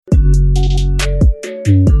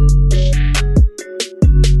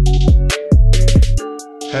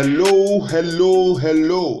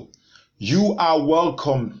Hello. You are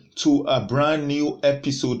welcome to a brand new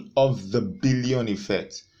episode of The Billion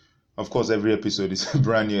Effect. Of course, every episode is a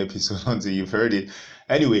brand new episode until you've heard it.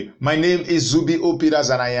 Anyway, my name is Zubi O. Peters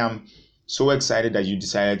and I am so excited that you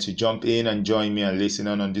decided to jump in and join me and listen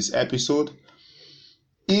on this episode.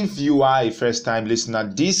 If you are a first-time listener,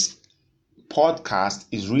 this podcast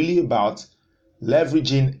is really about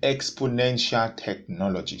leveraging exponential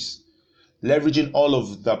technologies, leveraging all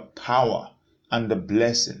of the power and the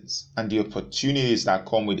blessings and the opportunities that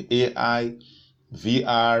come with AI,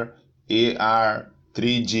 VR, AR,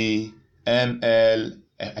 3G, ML.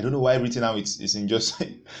 I don't know why everything now it's in just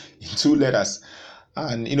in two letters.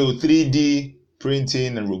 And 3D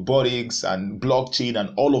printing and robotics and blockchain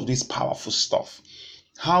and all of this powerful stuff.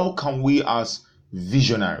 How can we as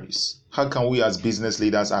visionaries, how can we as business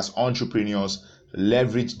leaders, as entrepreneurs,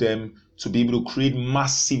 leverage them to be able to create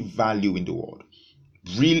massive value in the world?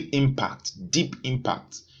 Real impact, deep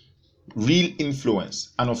impact, real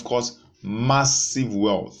influence, and of course, massive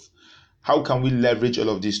wealth. How can we leverage all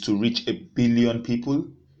of this to reach 1 billion people,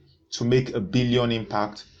 to make 1 billion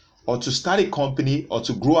impact, or to start a company or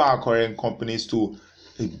to grow our current companies to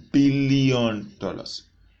 $1 billion?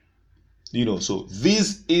 So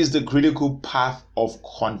this is the critical path of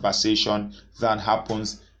conversation that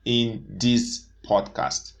happens in this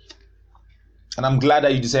podcast. And I'm glad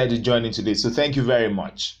that you decided to join in today. So thank you very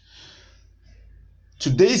much.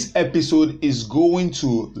 Today's episode is going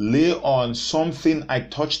to lay on something I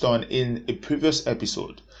touched on in a previous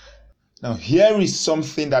episode. Now, here is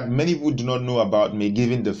something that many people do not know about me,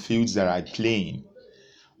 given the fields that I play in.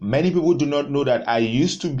 Many people do not know that I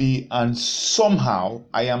used to be, and somehow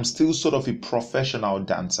I am still sort of a professional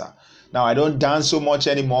dancer. Now, I don't dance so much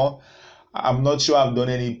anymore. I'm not sure I've done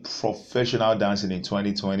any professional dancing in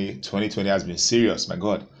 2020. 2020 has been serious, my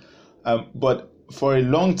God. But for a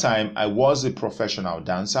long time, I was a professional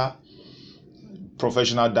dancer,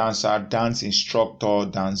 dance instructor,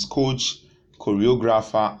 dance coach,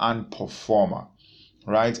 choreographer, and performer,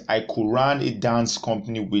 right? I could run a dance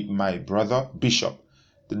company with my brother, Bishop.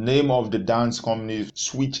 The name of the dance company is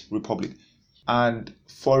Sweet Republic. And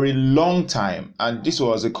for a long time, and this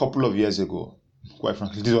was a couple of years ago, quite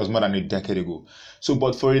frankly, this was more than a decade ago.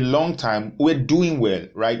 But for a long time, we were doing well,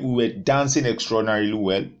 right? We were dancing extraordinarily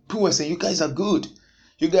well. People were saying, you guys are good.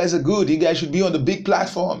 You guys should be on the big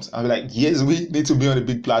platforms. I'm like, yes, we need to be on the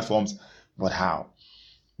big platforms. But how?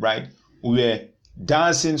 Right? We were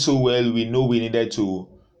dancing so well, we know we needed to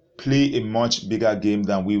play a much bigger game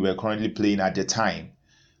than we were currently playing at the time.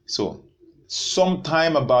 So,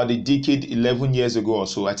 sometime about a decade, 11 years ago or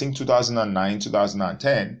so, I think 2009,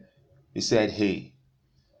 2010, we said, hey,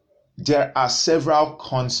 there are several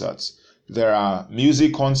concerts. There are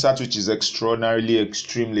music concerts, which is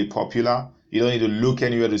extremely popular. You don't need to look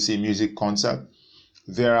anywhere to see a music concert.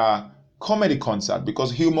 There are comedy concerts,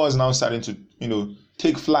 because humor is now starting to,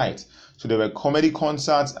 take flight. So there were comedy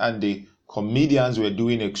concerts, and the comedians were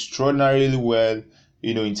doing extraordinarily well,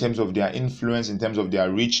 in terms of their influence, in terms of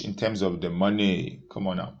their reach, in terms of the money. Come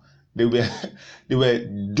on now. They were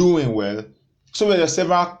doing well. So there were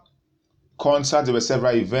several concerts, there were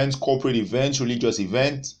several events, corporate events, religious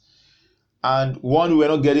events. And one, we were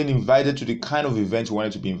not getting invited to the kind of events we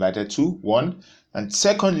wanted to be invited to, one. And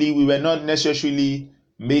secondly, we were not necessarily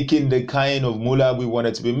making the kind of moolah we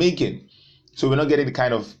wanted to be making. So we're not getting the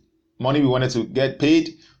kind of money we wanted to get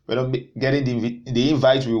paid. We're not getting the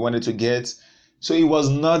invite we wanted to get. So it was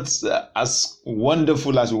not as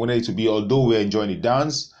wonderful as we wanted it to be, although we're enjoying the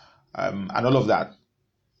dance and all of that.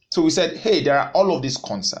 So we said, hey, there are all of these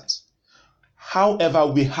concerts. However,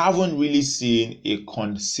 we haven't really seen a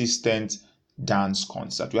consistent dance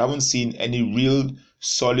concert. We haven't seen any real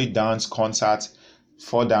solid dance concert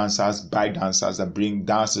for dancers, by dancers, that bring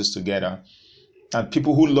dancers together. And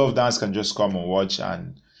people who love dance can just come and watch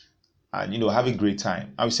and have a great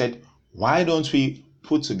time. And we said, why don't we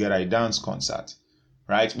put together a dance concert,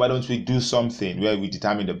 right? Why don't we do something where we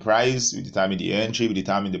determine the price, we determine the entry, we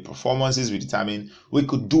determine the performances, we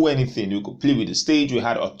could do anything. We could play with the stage. We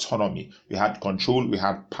had autonomy, we had control, we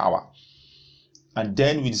had power. And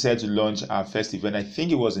then we decided to launch our first event. I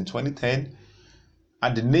think it was in 2010.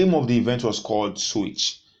 And the name of the event was called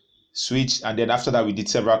Switch. And then after that, we did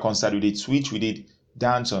several concerts. We did Switch, we did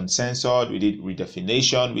Dance Uncensored, we did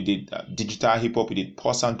Redefinition, we did Digital Hip Hop, we did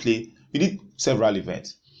Pause and Play. We did several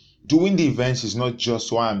events. Doing the events is not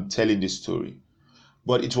just why I'm telling this story,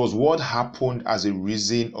 but it was what happened as a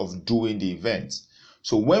reason of doing the events.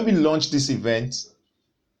 So when we launched this event,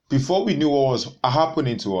 before we knew what was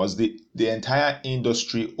happening to us, the entire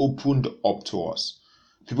industry opened up to us.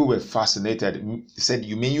 People were fascinated. They said,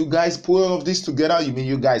 you mean you guys put all of this together? You mean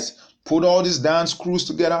you guys put all these dance crews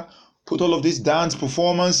together, put all of these dance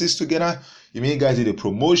performances together. You mean you guys did a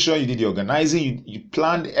promotion, you did the organizing, you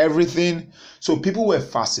planned everything. So people were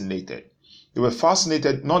fascinated. They were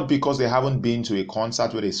fascinated not because they haven't been to a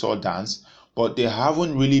concert where they saw dance, but they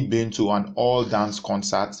haven't really been to an all dance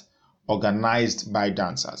concert organized by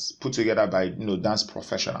dancers, put together by dance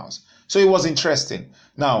professionals. So it was interesting.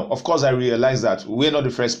 Now, of course, I realized that we're not the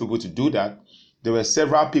first people to do that. There were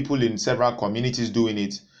several people in several communities doing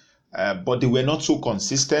it, but they were not so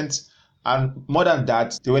consistent. And more than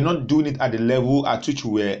that, they were not doing it at the level at which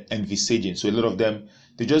we were envisaging. So a lot of them,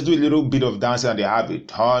 they just do a little bit of dancing and they have a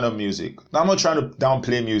ton of music. Now, I'm not trying to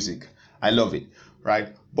downplay music. I love it,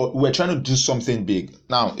 right? But we're trying to do something big.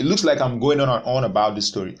 Now, it looks like I'm going on and on about this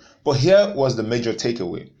story. But here was the major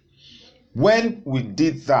takeaway. When we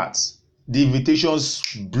did that, the invitations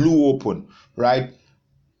blew open, right?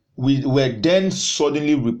 We were then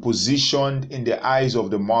suddenly repositioned in the eyes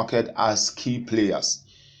of the market as key players.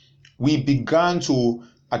 We began to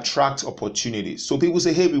attract opportunities. So people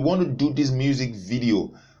say, hey, we want to do this music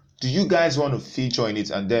video. Do you guys want to feature in it?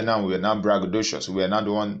 And then now we're now braggadocious. We're now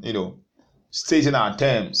the one, stating our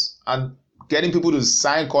terms and getting people to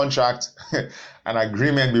sign contract and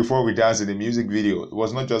agreement before we dance in the music video. It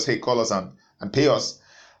was not just, hey, call us and pay us.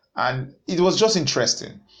 And it was just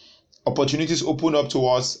interesting. Opportunities open up to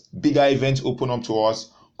us, bigger events open up to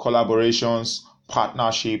us, collaborations,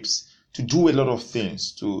 partnerships, to do a lot of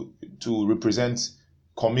things, to represent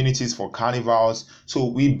communities for carnivals. So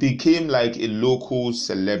we became like a local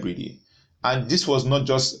celebrity. And this was not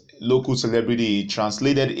just local celebrity, it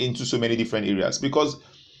translated into so many different areas, because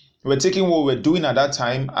we're taking what we're doing at that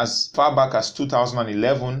time as far back as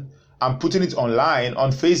 2011 and putting it online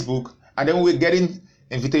on Facebook, and then we're getting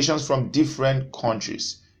invitations from different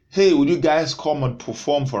countries. Hey, would you guys come and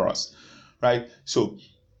perform for us? Right? So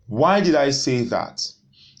why did I say that?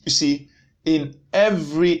 You see, in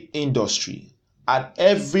every industry, at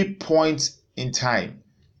every point in time,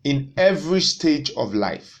 in every stage of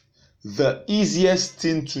life, the easiest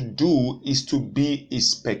thing to do is to be a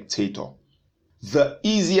spectator. The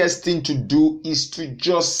easiest thing to do is to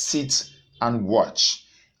just sit and watch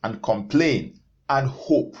and complain and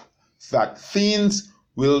hope that things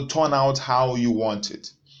will turn out how you want it,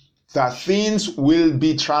 that things will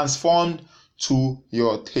be transformed to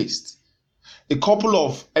your taste. A couple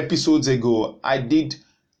of episodes ago, I did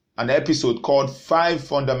an episode called 5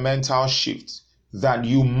 Fundamental Shifts that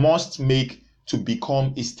you must make to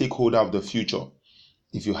become a stakeholder of the future.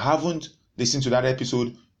 If you haven't listened to that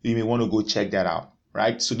episode, you may want to go check that out,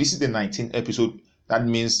 right? So this is the 19th episode. That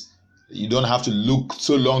means you don't have to look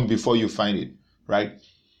so long before you find it, right?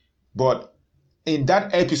 But in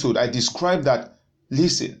that episode, I described that,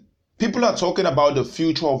 listen, people are talking about the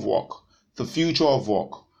future of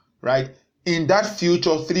work, right? In that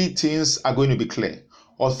future, 3 things are going to be clear,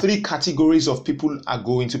 or 3 categories of people are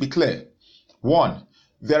going to be clear. 1,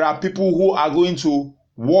 there are people who are going to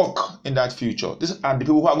work in that future. These are the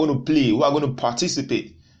people who are going to play, who are going to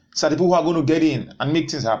participate. These are the people who are going to get in and make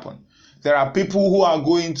things happen. There are people who are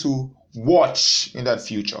going to watch in that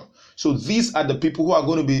future. So these are the people who are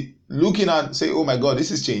going to be looking at, say, oh my God, this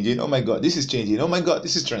is changing. Oh my God, this is changing. Oh my God,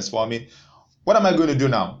 this is transforming. What am I going to do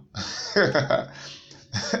now?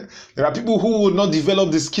 There are people who will not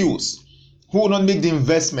develop the skills, who will not make the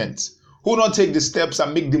investments, who will not take the steps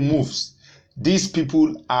and make the moves. These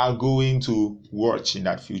people are going to watch in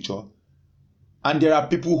that future. And there are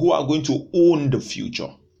people who are going to own the future.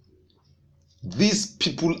 These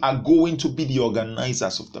people are going to be the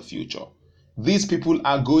organizers of the future. These people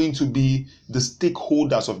are going to be the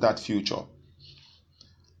stakeholders of that future.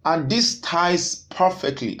 And this ties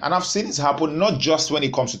perfectly. And I've seen this happen not just when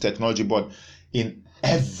it comes to technology, but in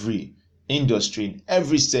every industry, in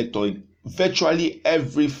every sector, in virtually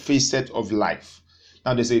every facet of life.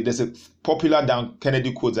 Now, there's a popular Dan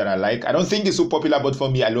Kennedy quote that I like. I don't think it's so popular, but for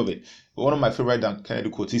me, I love it. One of my favorite Dan Kennedy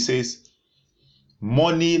quotes, he says,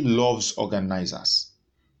 money loves organizers.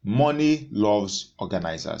 Money loves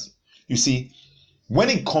organizers. You see, when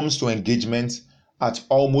it comes to engagement at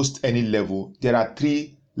almost any level, there are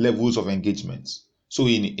 3 levels of engagement. So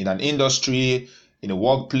in an industry, in a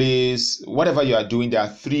workplace, whatever you are doing, there are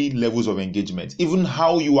 3 levels of engagement. Even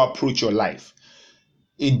how you approach your life.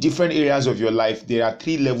 In different areas of your life, there are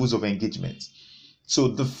 3 levels of engagement. So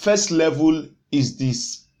the first level is the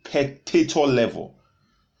spectator level.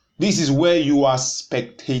 This is where you are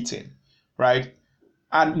spectating, right?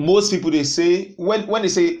 And most people, they say, when they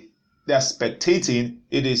say they are spectating,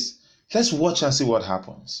 it is, let's watch and see what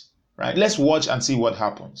happens, right? Let's watch and see what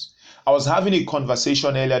happens. I was having a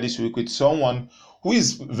conversation earlier this week with someone who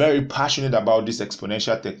is very passionate about these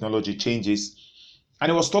exponential technology changes.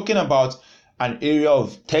 And he was talking about an area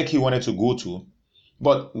of tech he wanted to go to,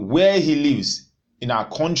 but where he lives in our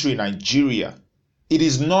country, Nigeria, it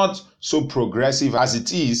is not so progressive as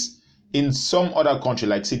it is in some other country,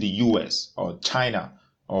 like say the US or China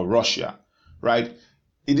or Russia, right?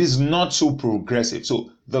 It is not so progressive.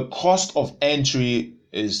 So the cost of entry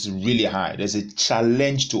is really high. There's a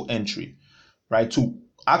challenge to entry, right? To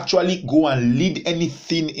actually go and lead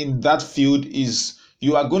anything in that field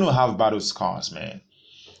you are going to have battle scars, man.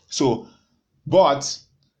 So, but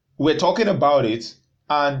we're talking about it,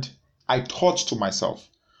 and I thought to myself,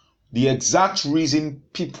 the exact reason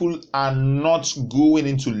people are not going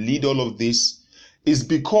into lead all of this is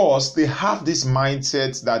because they have this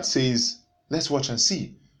mindset that says, let's watch and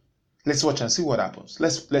see. Let's watch and see what happens.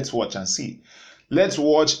 Let's watch and see. Let's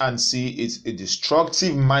watch and see. It's a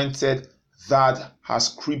destructive mindset that has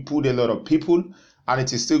crippled a lot of people, and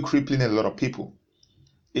it is still crippling a lot of people.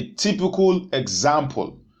 A typical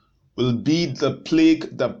example will be the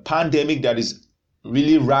plague, the pandemic that is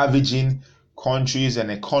really ravaging countries and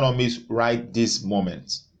economies right this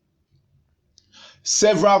moment.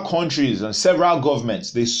 Several countries and several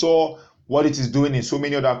governments, they saw what it is doing in so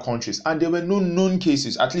many other countries, and there were no known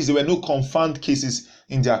cases, at least there were no confirmed cases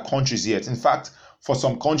in their countries yet. In fact, for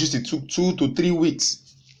some countries it took 2 to 3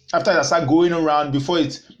 weeks after they started going around before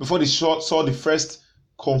they saw the first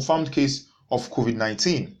confirmed case of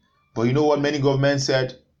COVID-19. But you know what many governments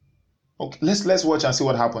said? Okay, let's watch and see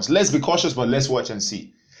what happens. Let's be cautious, but let's watch and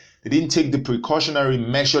see. They didn't take the precautionary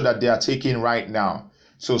measure that they are taking right now.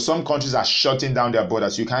 So some countries are shutting down their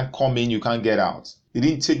borders. You can't come in, you can't get out. They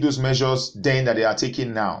didn't take those measures then that they are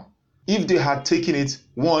taking now. If they had taken it,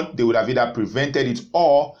 one, they would have either prevented it,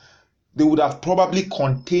 or they would have probably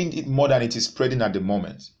contained it more than it is spreading at the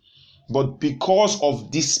moment. But because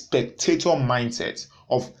of this spectator mindset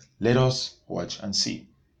of let us watch and see.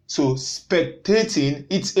 So spectating,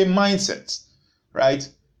 it's a mindset, right?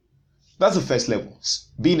 That's the first level,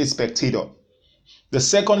 being a spectator. The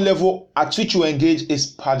second level at which you engage is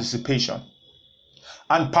participation.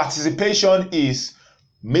 And participation is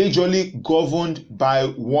majorly governed by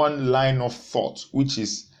one line of thought, which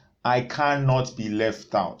is, I cannot be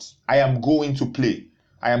left out. I am going to play.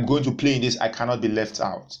 I am going to play in this. I cannot be left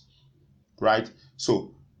out, right?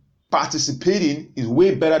 So participating is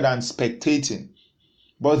way better than spectating.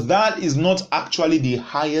 But that is not actually the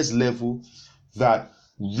highest level that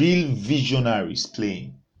real visionaries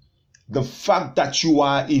play. The fact that you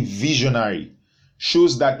are a visionary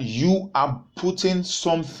shows that you are putting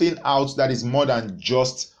something out that is more than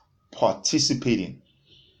just participating.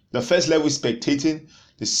 The first level is spectating.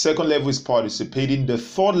 The second level is participating. The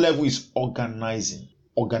third level is organizing.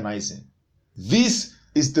 This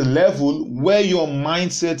is the level where your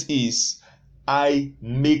mindset is, I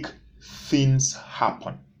make things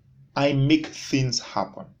happen. I make things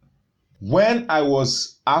happen. When I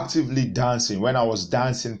was actively dancing, when I was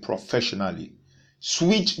dancing professionally,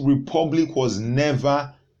 Switch Republic was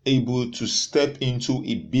never able to step into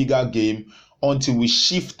a bigger game until we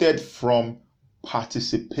shifted from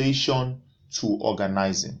participation to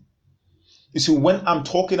organizing. You see, when I'm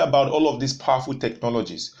talking about all of these powerful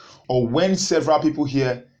technologies, or when several people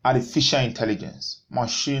hear artificial intelligence,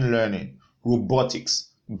 machine learning, robotics,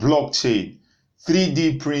 blockchain,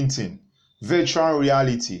 3D printing, virtual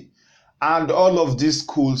reality, and all of this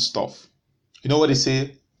cool stuff, you know what they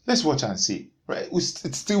say? Let's watch and see, right?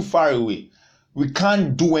 It's still far away. We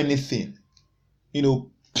can't do anything. You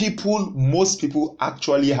know, most people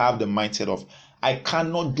actually have the mindset of, I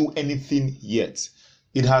cannot do anything yet.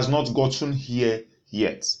 It has not gotten here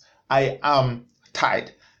yet. I am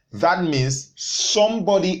tired. That means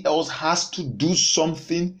somebody else has to do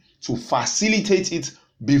something to facilitate it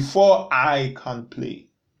before I can play.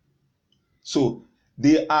 So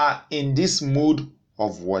they are in this mode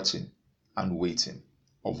of watching and waiting,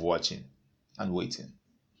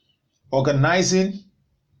 Organizing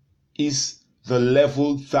is the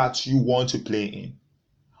level that you want to play in.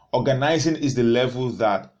 Organizing is the level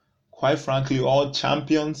that, quite frankly, all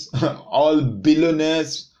champions, all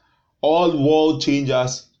billionaires, all world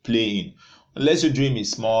changers play in. Unless your dream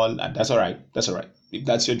is small, and that's all right. If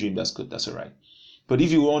that's your dream, that's good. That's all right. But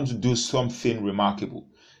if you want to do something remarkable,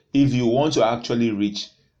 if you want to actually reach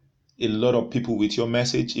a lot of people with your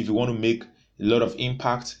message, if you want to make a lot of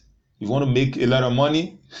impact, if you want to make a lot of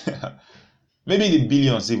money, maybe the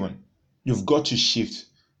billions even, you've got to shift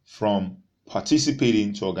from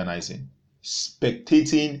participating to organizing.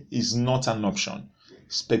 Spectating is not an option.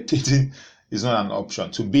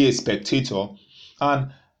 To be a spectator,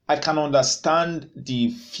 and I can understand the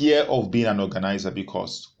fear of being an organizer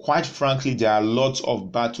because, quite frankly, there are lots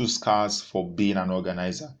of battle scars for being an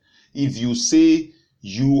organizer. If you say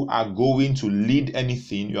you are going to lead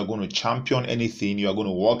anything, you are going to champion anything, you are going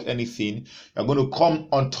to work anything, you are going to come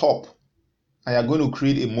on top, and you are going to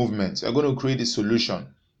create a movement, you are going to create a solution.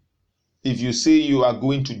 If you say you are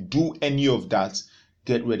going to do any of that,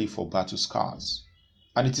 get ready for battle scars.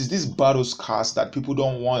 And it is these battle scars that people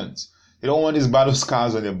don't want. They don't want these battle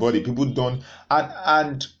scars on their body. People don't,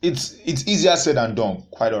 and it's easier said than done.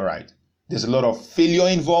 Quite all right. There's a lot of failure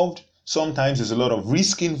involved. Sometimes there's a lot of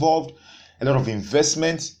risk involved, a lot of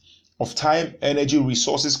investment of time, energy,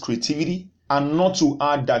 resources, creativity, and not to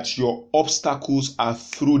add that your obstacles are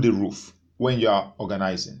through the roof when you are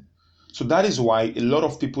organizing. So that is why a lot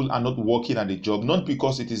of people are not working at a job, not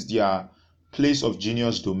because it is their place of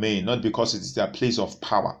genius domain, not because it is their place of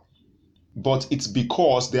power, but it's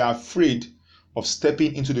because they are afraid of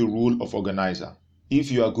stepping into the role of organizer.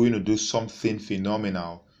 If you are going to do something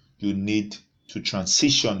phenomenal, you need to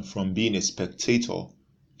transition from being a spectator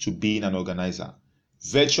to being an organizer.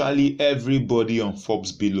 Virtually everybody on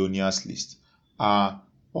Forbes billionaires list are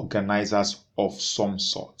organizers of some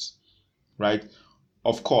sort, right?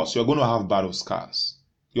 Of course, you're going to have battle scars.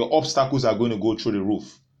 Your obstacles are going to go through the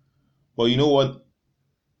roof. But you know what?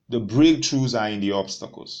 The breakthroughs are in the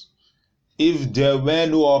obstacles. If there were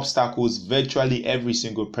no obstacles, virtually every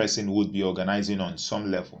single person would be organizing on some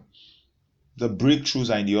level. The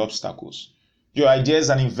breakthroughs are in the obstacles. Your ideas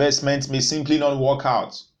and investments may simply not work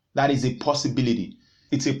out. That is a possibility.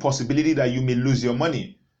 It's a possibility that you may lose your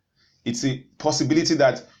money. It's a possibility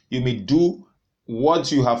that you may do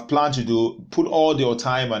what you have planned to do, put all your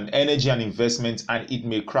time and energy and investment, and it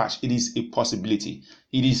may crash. It is a possibility.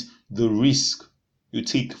 It is the risk you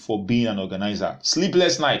take for being an organizer.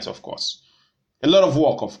 Sleepless nights, of course. A lot of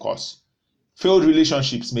work, of course. Failed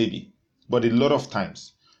relationships, maybe. But a lot of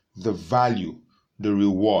times, the value, the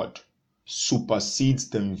reward supersedes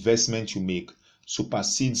the investment you make,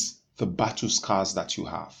 supersedes the battle scars that you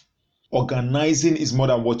have. Organizing is more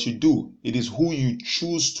than what you do. It is who you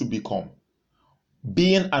choose to become.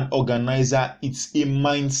 Being an organizer, it's a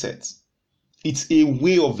mindset. It's a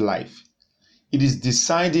way of life. It is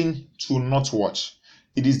deciding to not watch.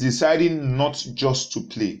 It is deciding not just to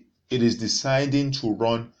play. It is deciding to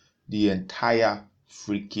run the entire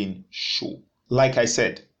freaking show. Like I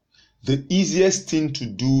said, the easiest thing to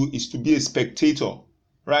do is to be a spectator,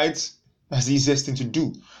 right? That's the easiest thing to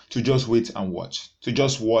do, to just wait and watch, to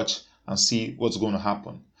just watch and see what's going to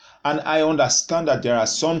happen. And I understand that there are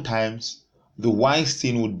sometimes the wise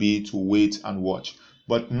thing would be to wait and watch,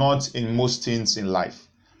 but not in most things in life.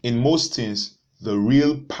 In most things, the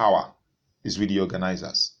real power is with the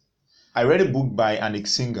organizers. I read a book by Anik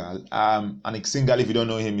Singhal. Anik Singhal, if you don't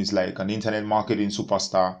know him, is like an internet marketing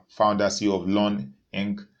superstar, founder, CEO of Learn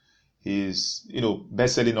Inc. He's,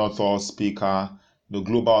 best-selling author, speaker, the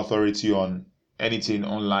global authority on anything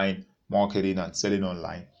online, marketing and selling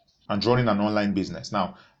online, and running an online business.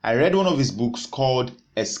 Now, I read one of his books called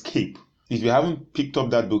Escape. If you haven't picked up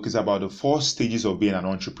that book, it's about the 4 stages of being an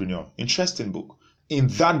entrepreneur. Interesting book. In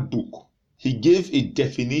that book, he gave a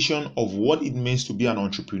definition of what it means to be an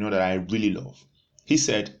entrepreneur that I really love. He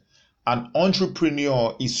said, an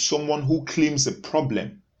entrepreneur is someone who claims a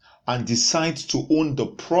problem and decides to own the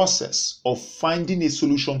process of finding a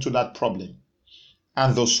solution to that problem.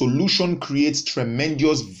 And the solution creates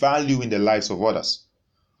tremendous value in the lives of others.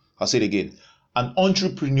 I'll say it again. An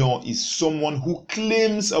entrepreneur is someone who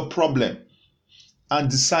claims a problem and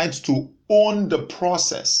decides to own the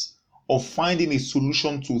process of finding a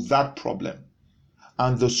solution to that problem.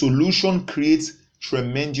 And the solution creates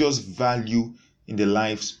tremendous value in the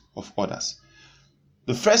lives of others.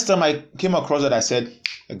 The first time I came across that, I said,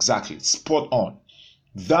 exactly, spot on.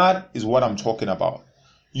 That is what I'm talking about.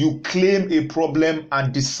 You claim a problem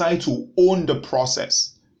and decide to own the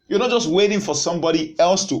process. You're not just waiting for somebody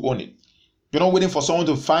else to own it. You're not waiting for someone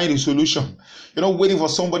to find a solution. You're not waiting for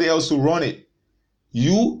somebody else to run it.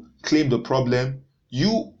 You claim the problem.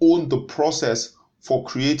 You own the process for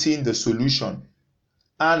creating the solution.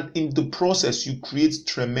 And in the process, you create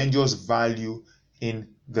tremendous value in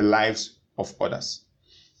the lives of others.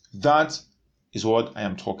 That is what I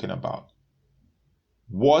am talking about.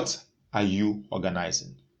 What are you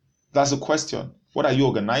organizing? That's the question. What are you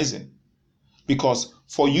organizing? Because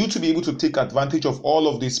for you to be able to take advantage of all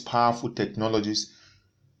of these powerful technologies,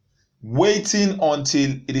 waiting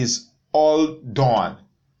until it is all done,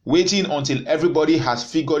 waiting until everybody has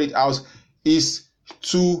figured it out is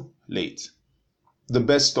too late. The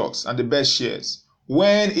best stocks and the best shares,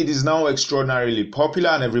 when it is now extraordinarily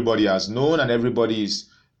popular and everybody has known and everybody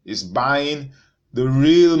is buying, the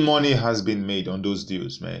real money has been made on those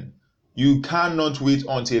deals, man. You cannot wait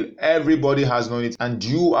until everybody has known it and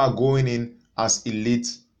you are going in as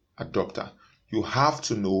elite adopter. you have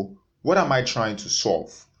to know, what am I trying to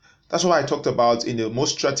solve? That's what I talked about in the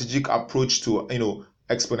most strategic approach to,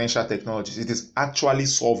 exponential technologies. It is actually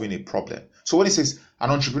solving a problem. So when it says an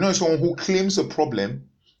entrepreneur is someone who claims a problem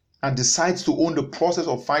and decides to own the process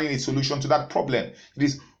of finding a solution to that problem. It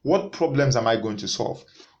is, what problems am I going to solve?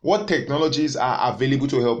 What technologies are available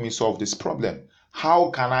to help me solve this problem? How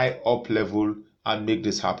can I up level and make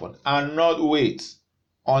this happen? And not wait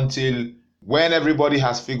until when everybody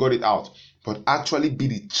has figured it out, but actually be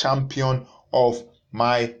the champion of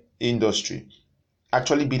my industry.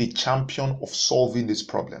 Actually be the champion of solving this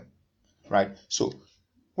problem, right? So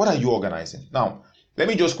what are you organizing? Now, let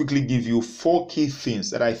me just quickly give you 4 key things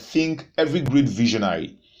that I think every great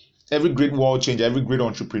visionary, every great world changer, every great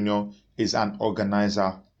entrepreneur is an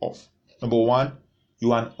organizer of. Number 1,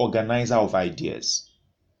 you are an organizer of ideas.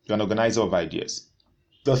 You're an organizer of ideas.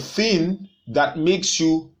 The thing that makes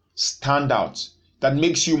you stand out, that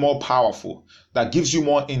makes you more powerful, that gives you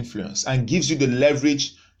more influence and gives you the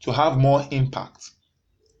leverage to have more impact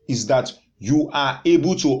is that you are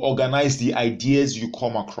able to organize the ideas you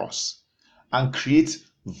come across and create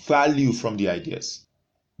value from the ideas.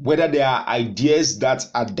 Whether they are ideas that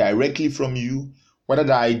are directly from you, whether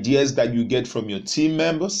they are ideas that you get from your team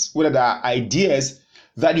members, whether they are ideas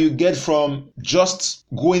that you get from just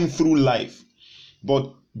going through life.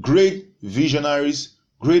 But great visionaries,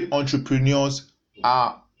 great entrepreneurs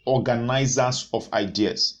are organizers of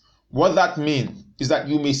ideas. What that means is that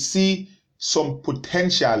you may see some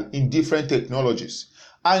potential in different technologies,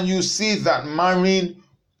 and you see that marrying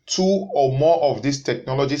 2 or more of these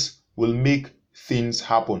technologies will make things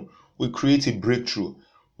happen, will create a breakthrough,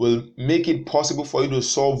 will make it possible for you to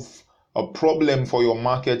solve a problem for your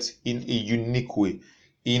market in a unique way,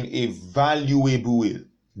 in a valuable way.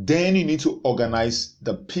 Then you need to organize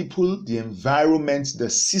the people, the environment, the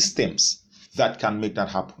systems that can make that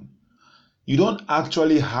happen. You don't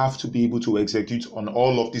actually have to be able to execute on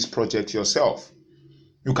all of these projects yourself.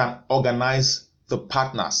 You can organize the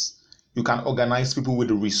partners. You can organize people with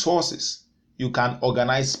the resources. You can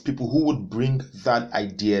organize people who would bring that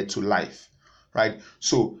idea to life, right?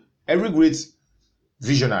 So every great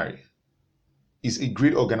visionary is a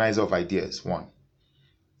great organizer of ideas, 1.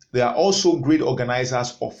 They are also great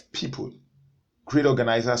organizers of people. Great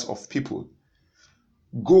organizers of people.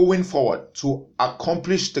 Going forward to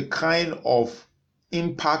accomplish the kind of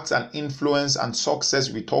impact and influence and success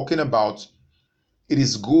we're talking about, it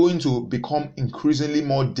is going to become increasingly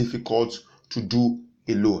more difficult to do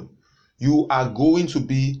alone. You are going to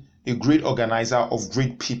be a great organizer of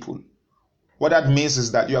great people. What that means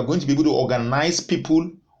is that you are going to be able to organize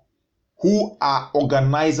people who are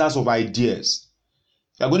organizers of ideas.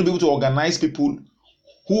 You are going to be able to organize people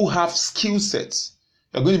who have skill sets.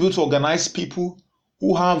 You are going to be able to organize people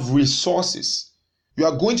who have resources. You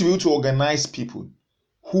are going to be able to organize people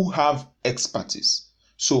who have expertise.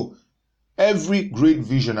 So every great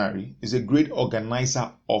visionary is a great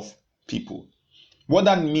organizer of people. What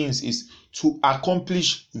that means is, to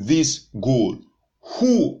accomplish this goal,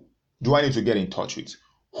 who do I need to get in touch with?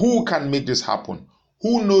 Who can make this happen?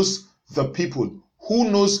 Who knows the people? Who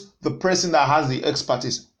knows the person that has the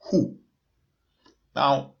expertise? Who?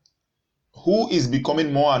 Now, who is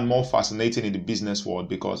becoming more and more fascinating in the business world,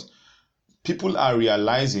 because people are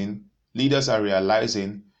realizing, leaders are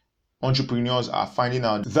realizing, entrepreneurs are finding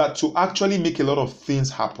out that to actually make a lot of things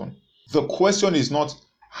happen, the question is not,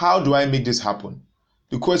 how do I make this happen?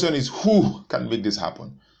 The question is, who can make this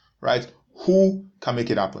happen, right? Who can make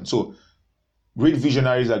it happen? So great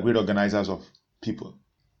visionaries are great organizers of people.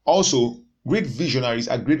 Also, great visionaries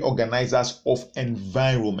are great organizers of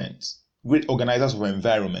environment. Great organizers of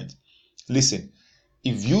environment. Listen,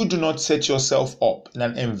 if you do not set yourself up in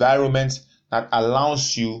an environment that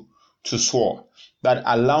allows you to soar, that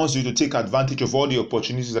allows you to take advantage of all the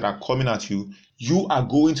opportunities that are coming at you, you are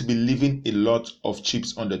going to be leaving a lot of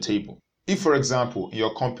chips on the table. If, for example, in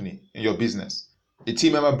your company, in your business, a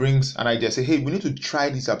team member brings an idea, say, hey, we need to try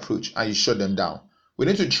this approach, and you shut them down. We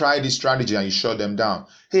need to try this strategy, and you shut them down.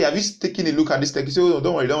 Hey, have you taken a look at this tech? You say, oh,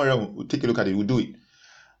 don't worry, we'll take a look at it, we'll do it.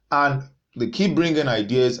 And they keep bringing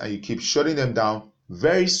ideas and you keep shutting them down.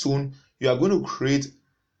 Very soon, you are going to create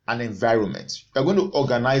an environment. You are going to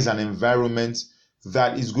organize an environment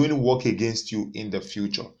that is going to work against you in the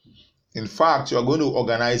future. In fact, you are going to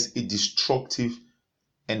organize a destructive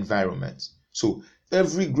environment. So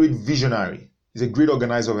every great visionary is a great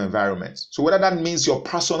organizer of environments. So whether that means your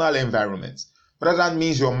personal environment, whether that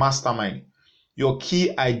means your mastermind, your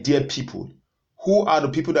key idea people, who are the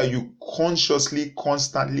people that you consciously,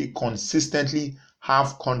 constantly, consistently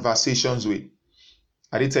have conversations with?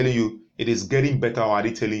 Are they telling you it is getting better, or are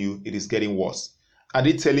they telling you it is getting worse? Are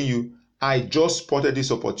they telling you I just spotted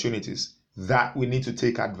these opportunities that we need to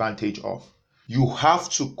take advantage of. You have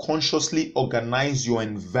to consciously organize your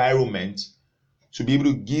environment to be able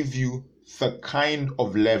to give you the kind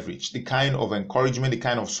of leverage, the kind of encouragement, the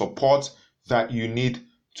kind of support that you need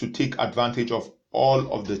to take advantage of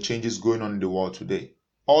all of the changes going on in the world today.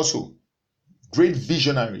 Also, great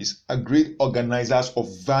visionaries are great organizers of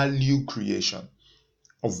value creation.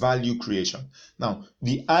 Now,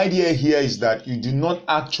 the idea here is that you do not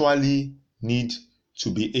actually need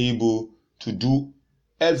to be able to do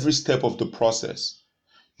every step of the process.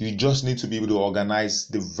 You just need to be able to organize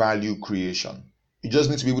the value creation. You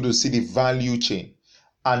just need to be able to see the value chain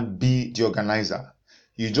and be the organizer.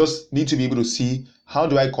 You just need to be able to see, how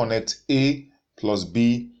do I connect A plus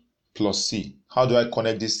B plus C? How do I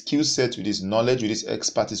connect this skill set with this knowledge, with this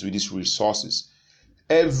expertise, with these resources?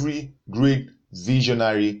 Every great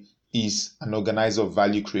visionary is an organizer of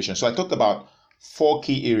value creation. So I talked about 4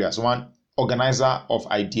 key areas. 1, organizer of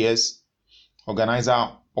ideas,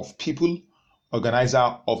 organizer of people,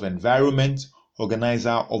 organizer of environment, organizer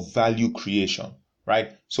of value creation,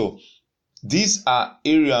 right? So these are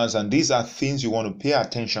areas and these are things you want to pay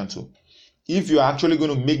attention to. If you're actually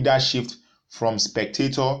going to make that shift from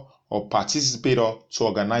spectator or participator to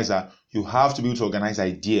organizer, you have to be able to organize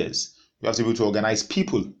ideas. You have to be able to organize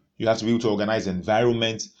people. You have to be able to organize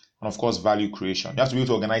environment and, of course, value creation. You have to be able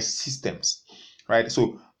to organize systems, right?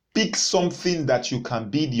 So pick something that you can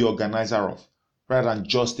be the organizer of rather than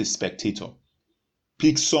just a spectator.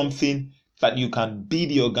 Pick something that you can be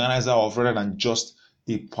the organizer of rather than just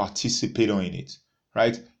a participator in it,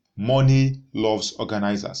 right? Money loves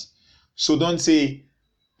organizers. So don't say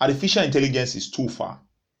artificial intelligence is too far.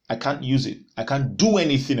 I can't use it. I can't do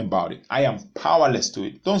anything about it. I am powerless to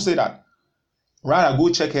it. Don't say that. Rather, go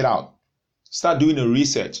check it out. Start doing the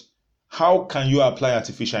research. How can you apply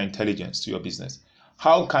artificial intelligence to your business?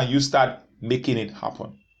 How can you start making it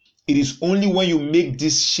happen? It is only when you make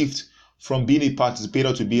this shift from being a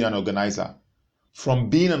participator to being an organizer, from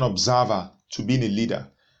being an observer to being a leader,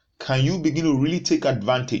 can you begin to really take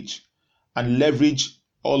advantage and leverage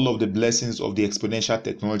all of the blessings of the exponential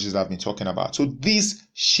technologies that I've been talking about. So this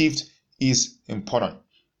shift is important.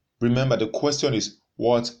 Remember, the question is,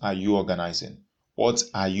 what are you organizing? What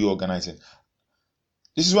are you organizing?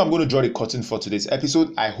 This is where I'm going to draw the curtain for today's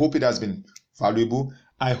episode. I hope it has been valuable.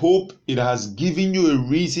 I hope it has given you a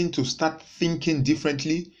reason to start thinking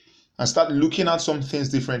differently and start looking at some things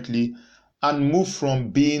differently and move from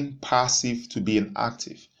being passive to being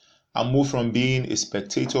active, and move from being a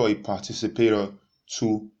spectator or a participator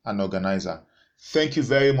to an organizer. Thank you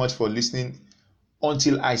very much for listening.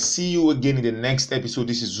 Until I see you again in the next episode,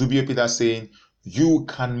 this is Zubio Peter saying, you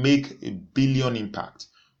can make a billion impact.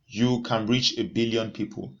 You can reach 1 billion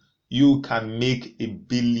people. You can make $1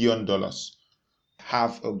 billion.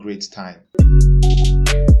 Have a great time.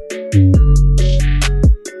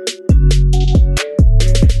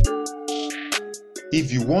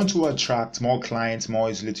 If you want to attract more clients more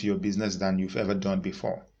easily to your business than you've ever done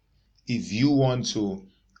before, if you want to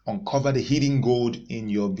uncover the hidden gold in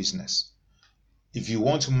your business, if you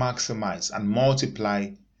want to maximize and multiply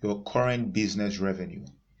your current business revenue,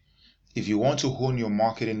 if you want to hone your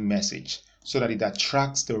marketing message so that it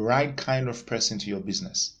attracts the right kind of person to your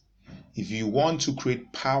business, if you want to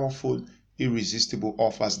create powerful, irresistible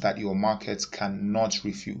offers that your markets cannot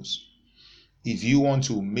refuse, if you want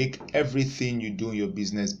to make everything you do in your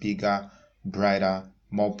business bigger, brighter,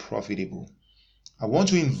 more profitable, I want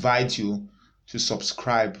to invite you to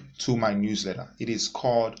subscribe to my newsletter. It is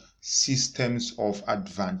called Systems of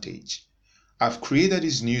Advantage. I've created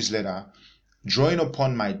this newsletter drawing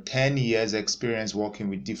upon my 10 years experience working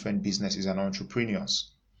with different businesses and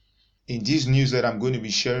entrepreneurs. In this newsletter, I'm going to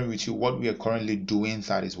be sharing with you what we are currently doing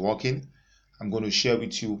that is working. I'm going to share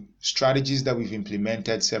with you strategies that we've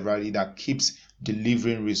implemented severally that keeps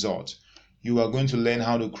delivering results. You are going to learn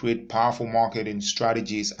how to create powerful marketing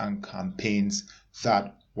strategies and campaigns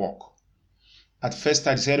that work. At first,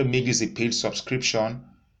 I decided to make this a paid subscription,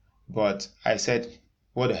 but I said,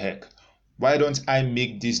 what the heck? Why don't I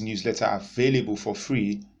make this newsletter available for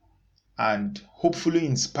free and hopefully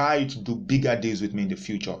inspire you to do bigger deals with me in the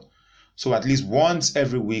future? So at least once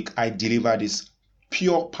every week, I deliver this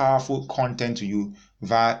pure, powerful content to you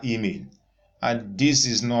via email. And this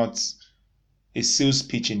is not a sales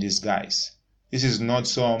pitch in disguise. This is not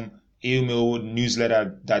some email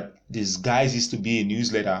newsletter that disguises to be a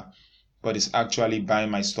newsletter, but it's actually buy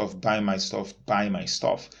my stuff, buy my stuff, buy my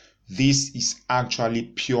stuff. This is actually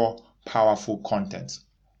pure, powerful content.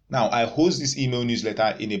 Now, I host this email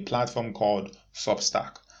newsletter in a platform called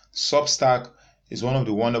Substack. Substack is one of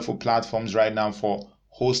the wonderful platforms right now for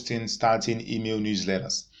hosting, starting email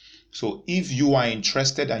newsletters. So if you are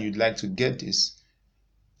interested and you'd like to get this,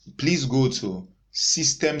 please go to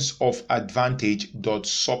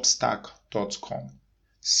systemsofadvantage.substack.com.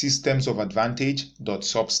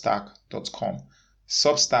 systemsofadvantage.substack.com.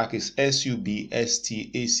 Substack is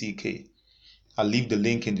Substack. I'll leave the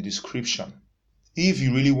link in the description. If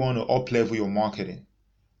you really want to up-level your marketing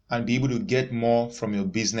and be able to get more from your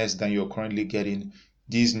business than you're currently getting,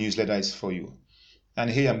 this newsletter is for you. And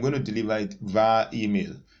hey, I'm going to deliver it via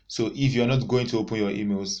email. So if you're not going to open your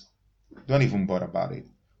emails, don't even bother about it.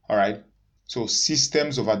 All right. So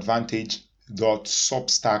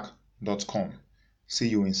systemsofadvantage.substack.com. See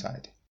you inside.